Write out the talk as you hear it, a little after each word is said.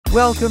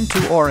Welcome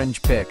to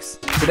Orange Picks.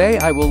 Today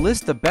I will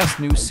list the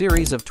best new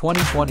series of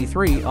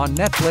 2023 on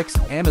Netflix,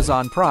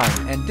 Amazon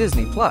Prime, and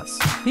Disney+.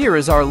 Here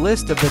is our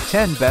list of the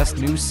 10 best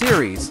new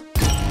series.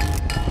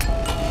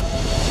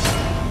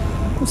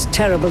 It's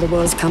terrible the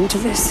world's come to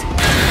this.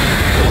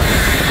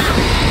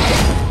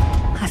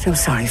 I feel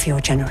sorry for your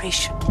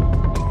generation.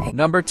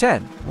 Number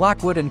 10.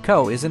 Lockwood &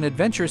 Co. is an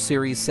adventure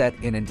series set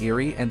in an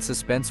eerie and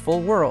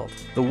suspenseful world.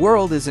 The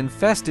world is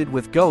infested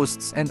with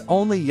ghosts and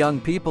only young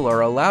people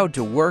are allowed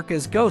to work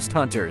as ghost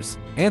hunters.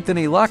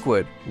 Anthony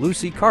Lockwood,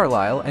 Lucy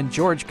Carlyle, and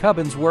George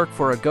Cubbins work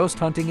for a ghost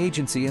hunting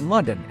agency in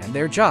London, and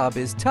their job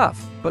is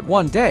tough. But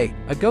one day,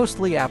 a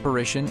ghostly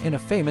apparition in a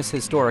famous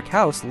historic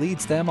house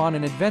leads them on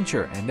an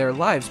adventure, and their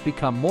lives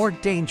become more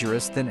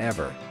dangerous than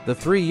ever. The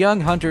three young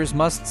hunters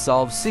must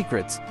solve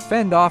secrets,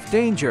 fend off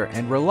danger,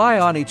 and rely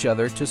on each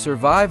other to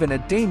survive in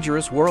a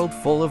dangerous world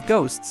full of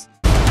ghosts.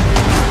 There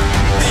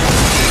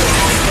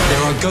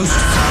are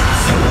ghosts,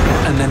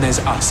 and then there's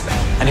us,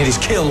 and it is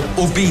kill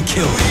or be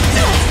killed.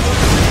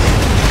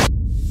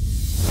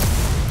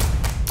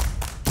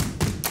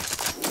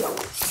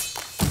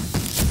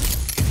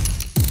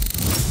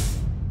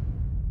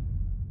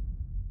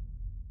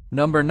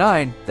 Number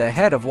 9. The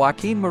Head of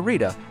Joaquin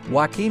Merida.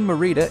 Joaquin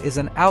Merida is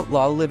an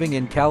outlaw living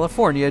in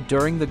California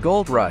during the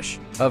gold rush.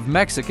 Of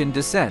Mexican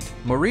descent,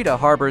 Merida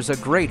harbors a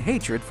great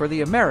hatred for the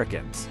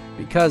Americans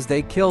because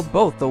they killed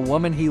both the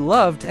woman he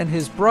loved and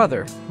his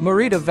brother.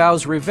 Merida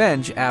vows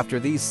revenge after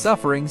these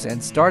sufferings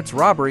and starts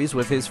robberies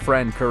with his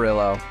friend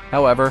Carrillo.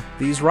 However,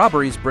 these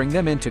robberies bring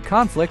them into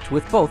conflict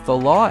with both the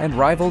law and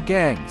rival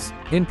gangs.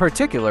 In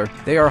particular,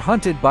 they are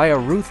hunted by a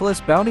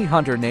ruthless bounty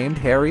hunter named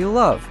Harry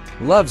Love.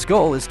 Love's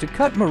goal is to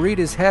cut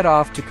Merida's head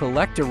off to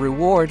collect a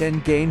reward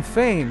and gain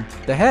fame.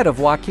 The Head of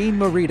Joaquin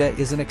Merida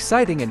is an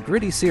exciting and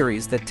gritty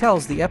series that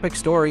tells the epic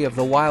story of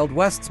the Wild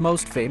West's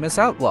most famous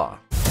outlaw.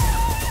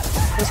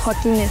 Es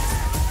Joaquín,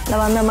 la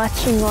banda más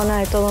chingona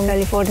de todo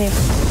California.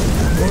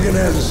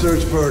 Organize a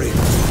search party.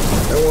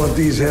 I want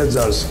these heads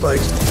on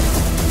spikes.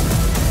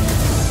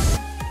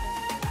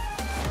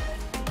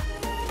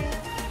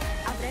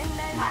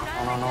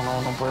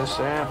 No puede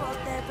ser.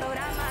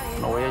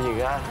 No voy a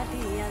llegar.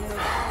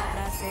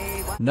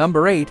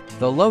 Number 8.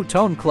 The Low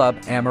Tone Club.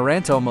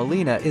 Amaranto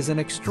Molina is an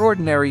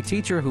extraordinary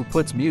teacher who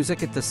puts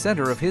music at the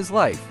center of his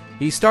life.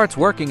 He starts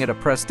working at a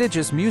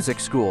prestigious music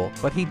school,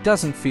 but he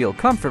doesn't feel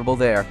comfortable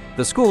there.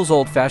 The school's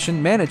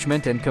old-fashioned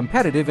management and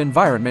competitive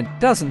environment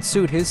doesn't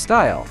suit his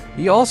style.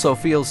 He also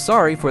feels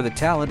sorry for the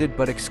talented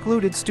but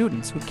excluded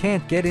students who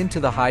can't get into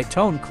the High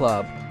Tone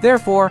Club.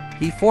 Therefore,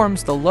 he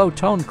forms the Low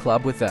Tone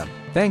Club with them.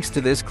 Thanks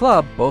to this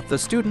club, both the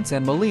students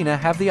and Molina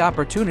have the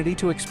opportunity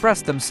to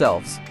express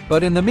themselves.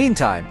 But in the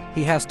meantime,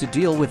 he has to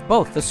deal with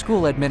both the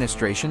school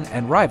administration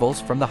and rivals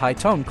from the High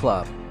Tone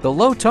Club. The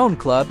Low Tone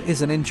Club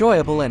is an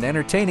enjoyable and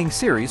entertaining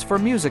series for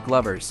music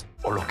lovers.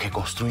 O lo que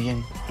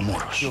construyen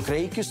muros. Yo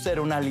creí que usted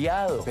era un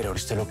aliado, pero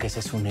usted lo que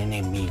es un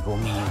enemigo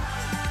mío.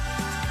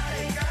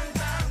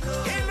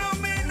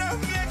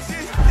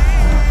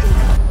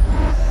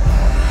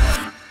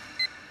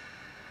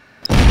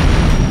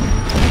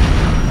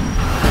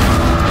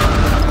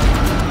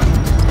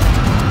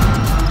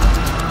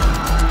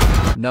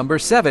 Number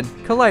 7.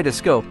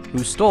 Kaleidoscope,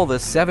 who stole the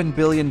 $7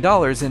 billion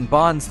in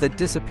bonds that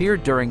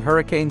disappeared during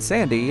Hurricane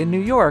Sandy in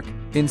New York.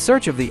 In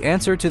search of the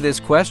answer to this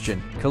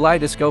question,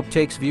 Kaleidoscope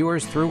takes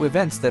viewers through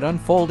events that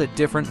unfold at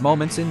different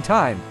moments in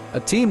time. A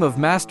team of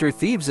master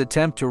thieves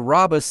attempt to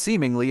rob a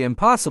seemingly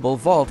impossible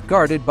vault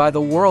guarded by the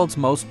world's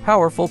most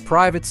powerful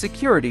private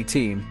security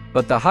team.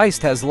 But the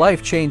heist has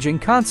life-changing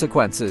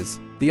consequences.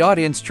 The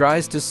audience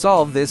tries to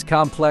solve this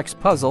complex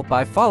puzzle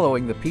by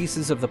following the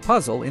pieces of the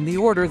puzzle in the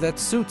order that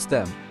suits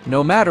them.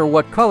 No matter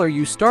what color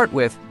you start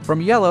with,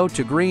 from yellow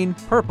to green,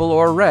 purple,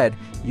 or red,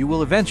 you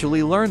will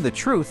eventually learn the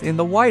truth in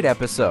the white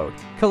episode.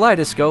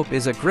 Kaleidoscope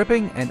is a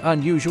gripping and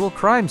unusual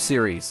crime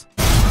series.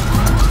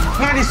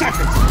 90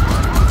 seconds!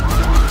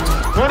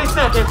 30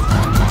 seconds!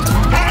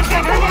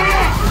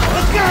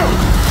 Let's go!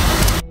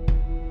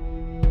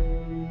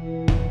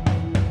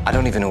 I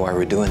don't even know why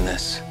we're doing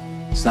this.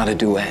 It's not a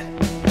duet.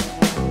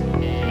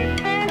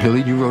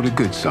 Billy, you wrote a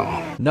good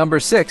song. Number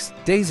 6.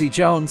 Daisy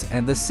Jones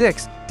and the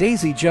Six.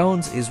 Daisy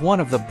Jones is one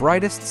of the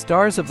brightest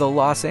stars of the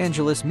Los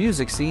Angeles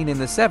music scene in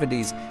the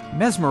 70s,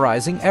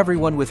 mesmerizing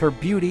everyone with her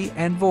beauty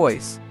and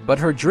voice. But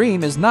her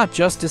dream is not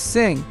just to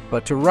sing,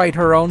 but to write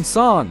her own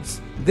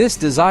songs. This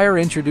desire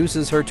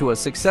introduces her to a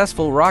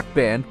successful rock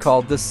band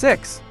called The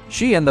Six.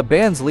 She and the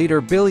band's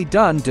leader Billy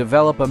Dunn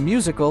develop a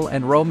musical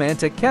and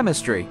romantic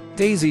chemistry.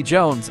 Daisy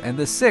Jones and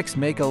the Six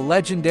make a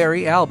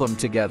legendary album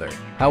together.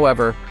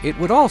 However, it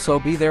would also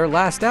be their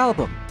last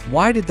album.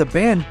 Why did the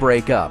band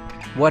break up?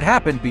 What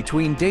happened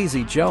between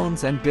Daisy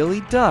Jones and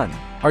Billy Dunn?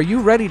 Are you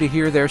ready to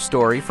hear their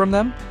story from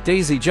them?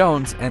 Daisy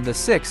Jones and the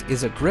Six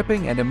is a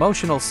gripping and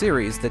emotional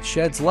series that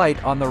sheds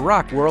light on the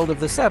rock world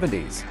of the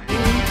 70s.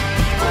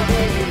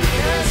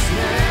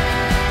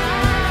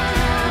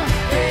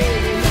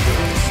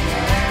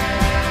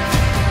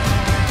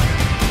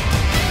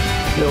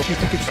 Don't you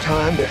think it's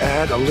time to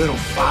add a little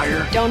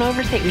fire? Don't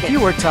overthink If it.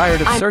 you are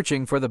tired of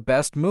searching for the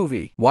best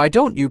movie, why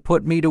don't you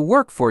put me to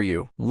work for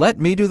you? Let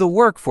me do the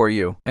work for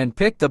you and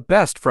pick the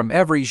best from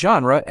every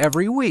genre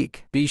every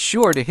week. Be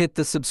sure to hit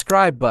the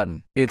subscribe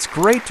button. It's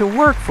great to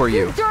work for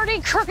you.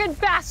 Dirty, crooked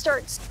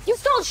bastards! You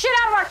stole shit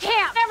out of our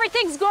camp!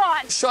 Everything's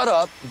gone! Shut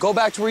up, go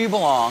back to where you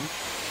belong,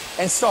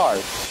 and starve.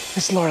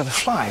 It's Lord of the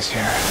Flies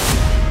here.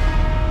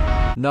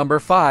 Number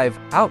 5.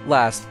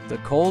 Outlast. The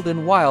cold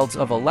and wilds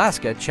of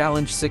Alaska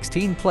challenge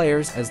 16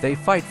 players as they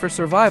fight for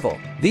survival.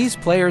 These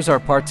players are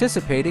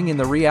participating in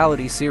the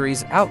reality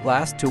series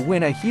Outlast to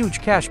win a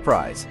huge cash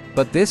prize.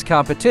 But this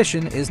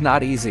competition is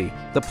not easy.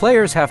 The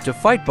players have to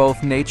fight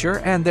both nature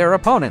and their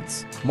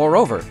opponents.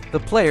 Moreover, the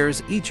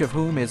players, each of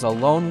whom is a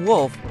lone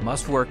wolf,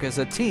 must work as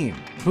a team.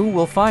 Who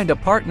will find a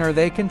partner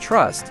they can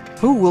trust?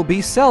 Who will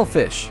be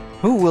selfish?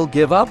 Who will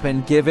give up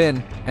and give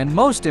in? And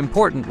most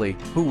importantly,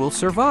 who will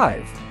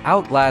survive?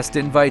 Outlast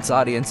invites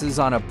audiences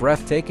on a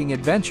breathtaking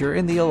adventure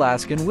in the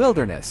Alaskan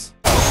wilderness.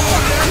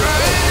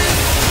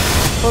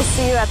 We'll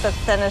see you at the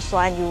finish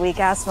line, you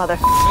weak-ass mother.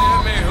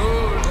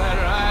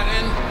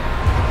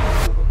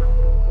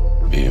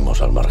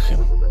 Vivimos al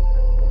margen.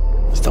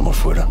 Estamos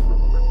fuera.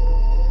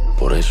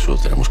 Por eso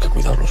tenemos que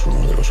cuidar los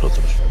unos de los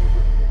otros.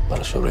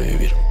 Para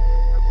sobrevivir.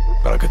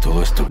 Para que todo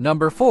esto...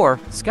 Number 4.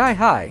 Sky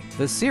High.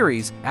 The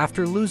series,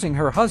 after losing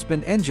her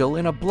husband Angel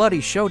in a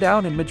bloody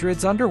showdown in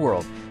Madrid's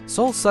underworld,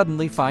 Sol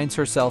suddenly finds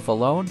herself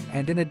alone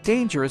and in a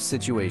dangerous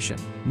situation.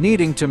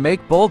 Needing to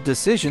make bold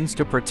decisions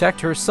to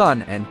protect her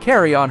son and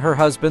carry on her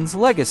husband's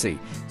legacy,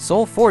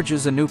 Sol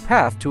forges a new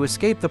path to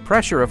escape the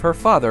pressure of her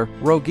father,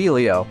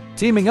 Rogelio.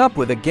 Teaming up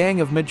with a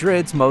gang of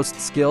Madrid's most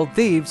skilled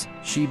thieves,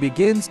 she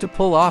begins to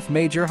pull off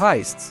major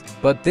heists.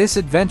 But this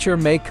adventure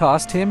may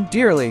cost him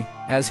dearly.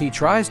 As he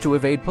tries to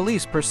evade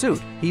police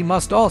pursuit, he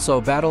must also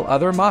battle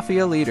other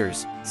mafia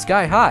leaders.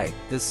 Sky High,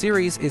 the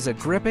series is a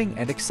gripping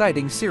and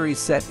exciting series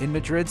set in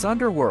Madrid's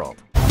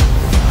underworld.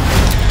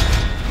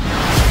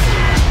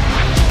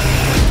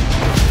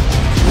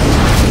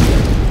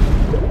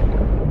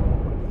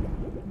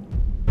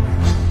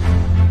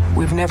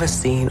 We've never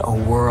seen a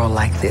world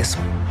like this,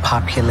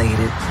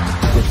 populated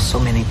with so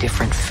many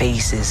different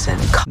faces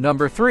and...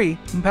 Number 3.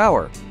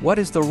 Power. What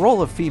is the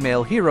role of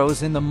female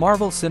heroes in the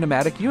Marvel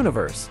Cinematic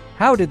Universe?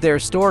 How did their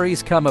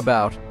stories come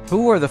about?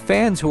 Who are the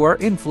fans who are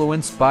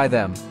influenced by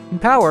them?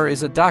 Power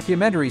is a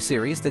documentary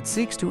series that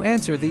seeks to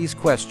answer these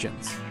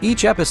questions.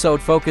 Each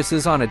episode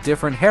focuses on a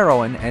different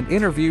heroine and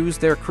interviews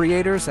their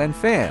creators and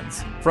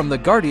fans. From the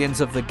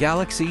Guardians of the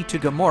Galaxy to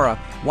Gamora,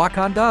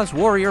 Wakanda's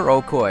warrior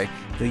Okoye,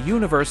 the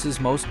universe's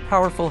most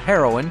powerful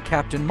heroine,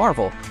 Captain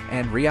Marvel,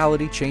 and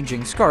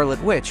reality-changing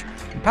Scarlet Witch,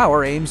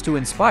 Power aims to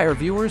inspire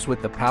viewers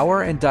with the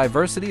power and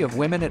diversity of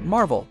women at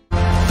Marvel.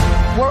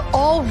 We're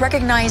all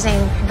recognizing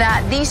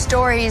that these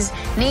stories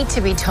need to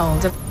be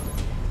told.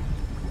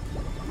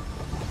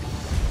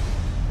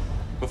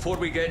 Before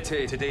we get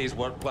to today's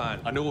work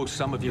plan, I know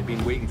some of you have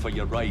been waiting for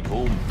your ride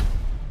home,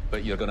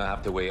 but you're gonna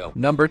have to wait up.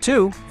 Number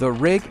 2. The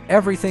Rig.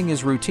 Everything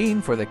is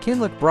routine for the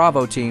Kinloch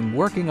Bravo team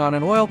working on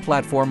an oil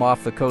platform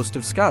off the coast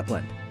of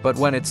Scotland. But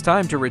when it's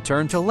time to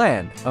return to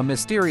land, a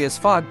mysterious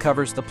fog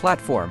covers the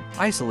platform,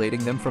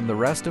 isolating them from the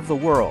rest of the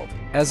world.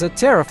 As a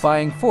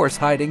terrifying force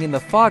hiding in the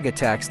fog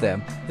attacks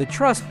them, the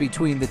trust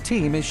between the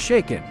team is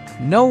shaken.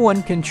 No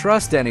one can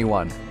trust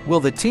anyone. Will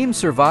the team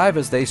survive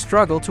as they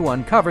struggle to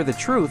uncover the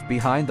truth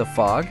behind the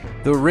fog?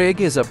 The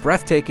Rig is a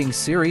breathtaking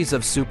series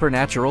of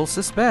supernatural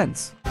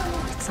suspense.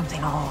 It's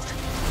something old.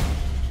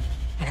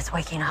 And it's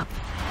waking up.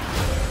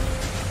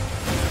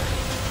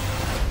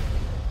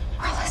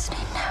 We're listening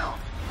now.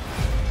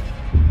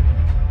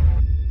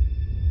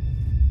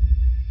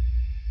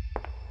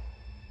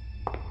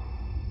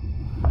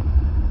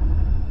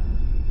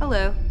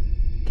 Hello.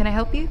 Can I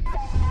help you?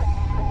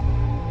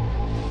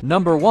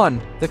 Number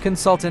 1. The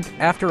Consultant.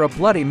 After a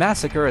bloody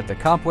massacre at the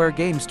Compware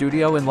game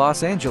studio in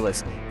Los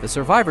Angeles, the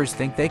survivors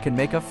think they can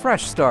make a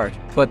fresh start.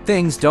 But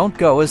things don't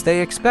go as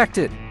they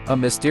expected. A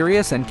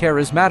mysterious and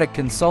charismatic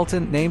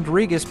consultant named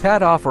Regis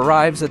Patoff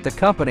arrives at the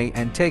company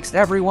and takes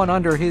everyone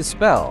under his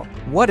spell.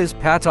 What is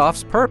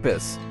Patoff's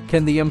purpose?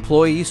 Can the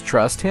employees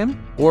trust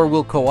him? Or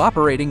will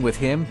cooperating with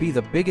him be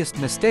the biggest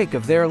mistake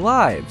of their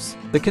lives?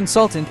 The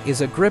Consultant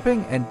is a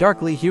gripping and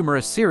darkly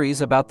humorous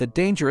series about the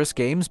dangerous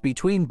games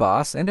between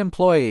boss and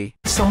employee.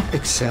 Some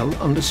excel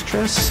under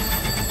stress.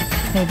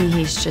 Maybe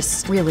he's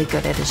just really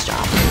good at his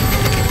job.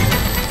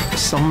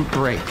 Some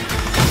break.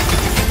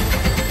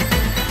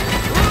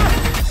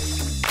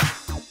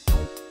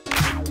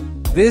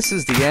 This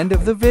is the end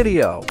of the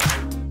video.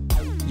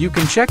 You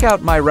can check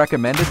out my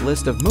recommended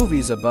list of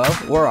movies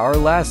above or our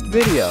last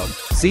video.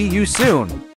 See you soon!